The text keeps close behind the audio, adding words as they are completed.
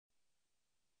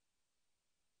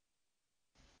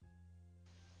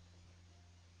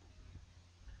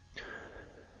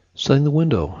Setting the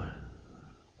window.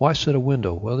 Why set a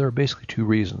window? Well, there are basically two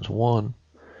reasons. One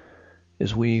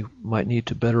is we might need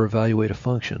to better evaluate a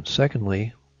function.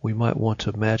 Secondly, we might want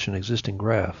to match an existing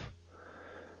graph.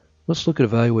 Let's look at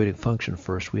evaluating function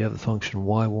first. We have the function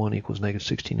y1 equals negative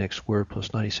 16x squared plus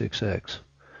 96x.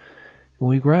 When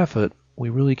we graph it,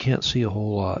 we really can't see a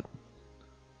whole lot.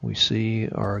 We see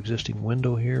our existing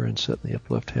window here and set in the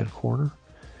upper left-hand corner.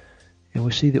 And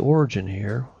we see the origin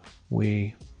here.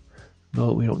 We know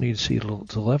that we don't need to see to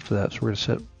the left of that, so we're going to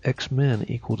set x min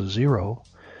equal to 0.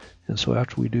 And so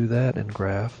after we do that in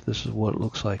graph, this is what it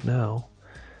looks like now.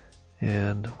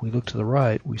 And we look to the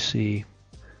right, we see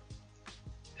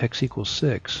x equals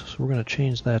 6. So we're going to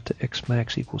change that to x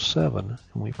max equals 7.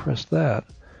 And we press that.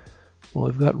 Well,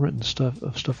 we've got written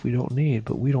stuff we don't need,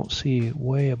 but we don't see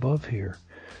way above here.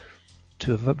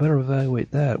 To better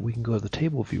evaluate that, we can go to the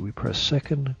table view. We press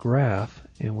second graph,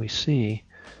 and we see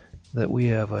that we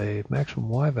have a maximum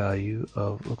y value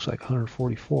of, looks like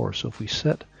 144. So if we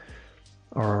set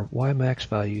our y max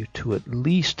value to at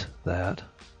least that,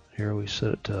 here we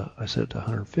set it to, I set it to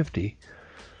 150,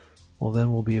 well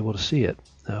then we'll be able to see it.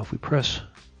 Now if we press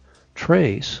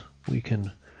trace, we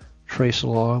can trace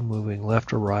along moving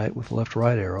left or right with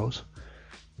left-right arrows.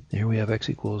 Here we have x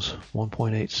equals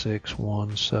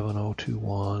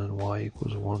 1.86170021 and y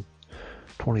equals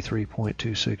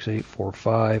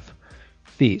 123.26845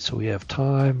 feet. So we have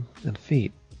time and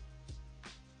feet.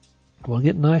 Well, to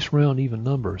get nice round even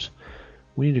numbers,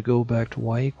 we need to go back to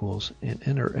y equals and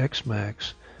enter x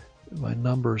max by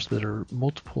numbers that are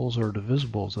multiples or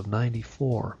divisibles of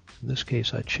 94. In this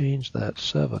case, I changed that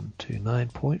 7 to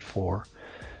 9.4.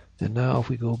 And now if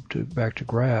we go back to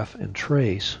graph and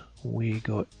trace, we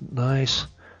go nice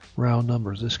round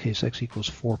numbers. In this case, x equals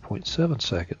 4.7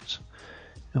 seconds.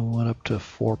 And we went up to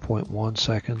 4.1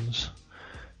 seconds.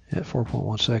 At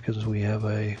 4.1 seconds, we have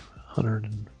a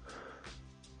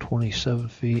 127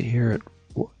 feet. Here at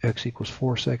x equals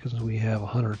 4 seconds, we have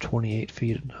 128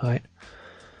 feet in height.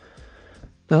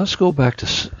 Now let's go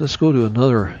to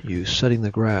another use, setting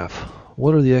the graph.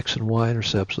 What are the x and y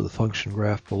intercepts of the function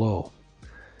graph below?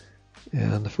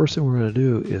 And the first thing we're going to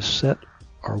do is set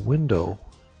our window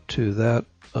to that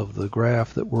of the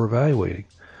graph that we're evaluating.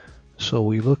 So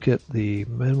we look at the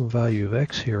minimum value of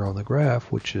x here on the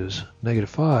graph, which is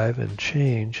 -5, and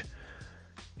change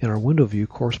in our window view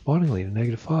correspondingly to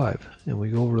 -5. And we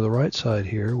go over to the right side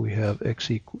here, we have x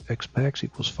max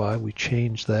equals 5. We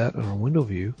change that in our window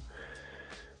view.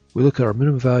 We look at our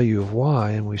minimum value of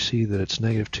y and we see that it's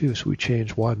 -2, so we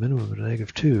change y minimum to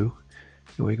 -2.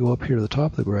 And we go up here to the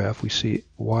top of the graph, we see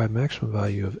y maximum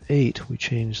value of 8. We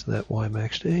change that y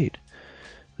max to 8.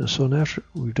 And so now after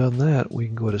we've done that, we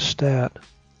can go to stat,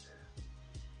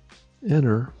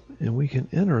 enter, and we can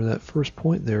enter that first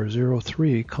point there,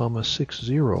 03,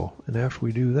 60. And after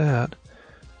we do that,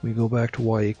 we go back to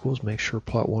y equals, make sure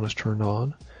plot 1 is turned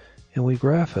on, and we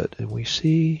graph it. And we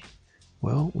see,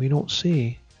 well, we don't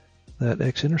see that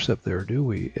x-intercept there, do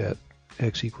we, at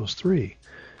x equals 3.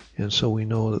 And so we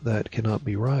know that that cannot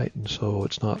be right, and so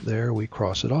it's not there. We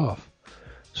cross it off.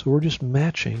 So we're just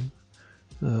matching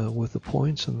with the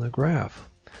points in the graph.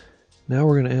 Now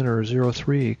we're going to enter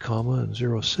 03, and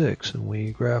 06, and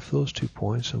we graph those 2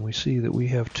 points, and we see that we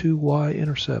have 2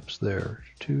 y-intercepts there,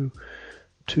 two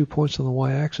points on the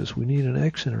y-axis. We need an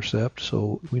x-intercept,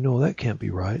 so we know that can't be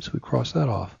right, so we cross that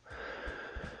off.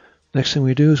 Next thing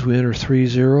we do is we enter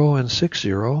 30 and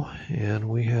 60, and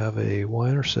we have a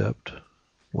y-intercept.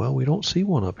 Well, we don't see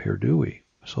one up here, do we?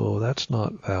 So that's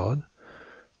not valid.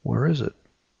 Where is it?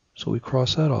 So we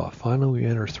cross that off. Finally, we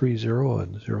enter 30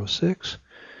 and 06,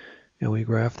 and we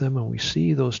graph them, and we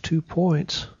see those 2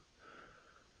 points.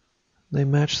 They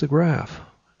match the graph.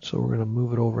 So we're going to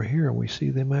move it over here, and we see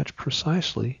they match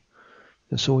precisely,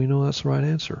 and so we know that's the right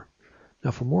answer.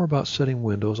 Now, for more about setting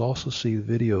windows, also see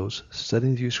the videos,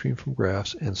 setting the view screen from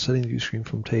graphs, and setting the view screen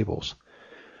from tables.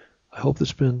 I hope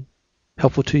this has been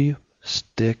helpful to you.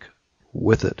 Stick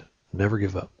with it. Never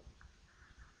give up.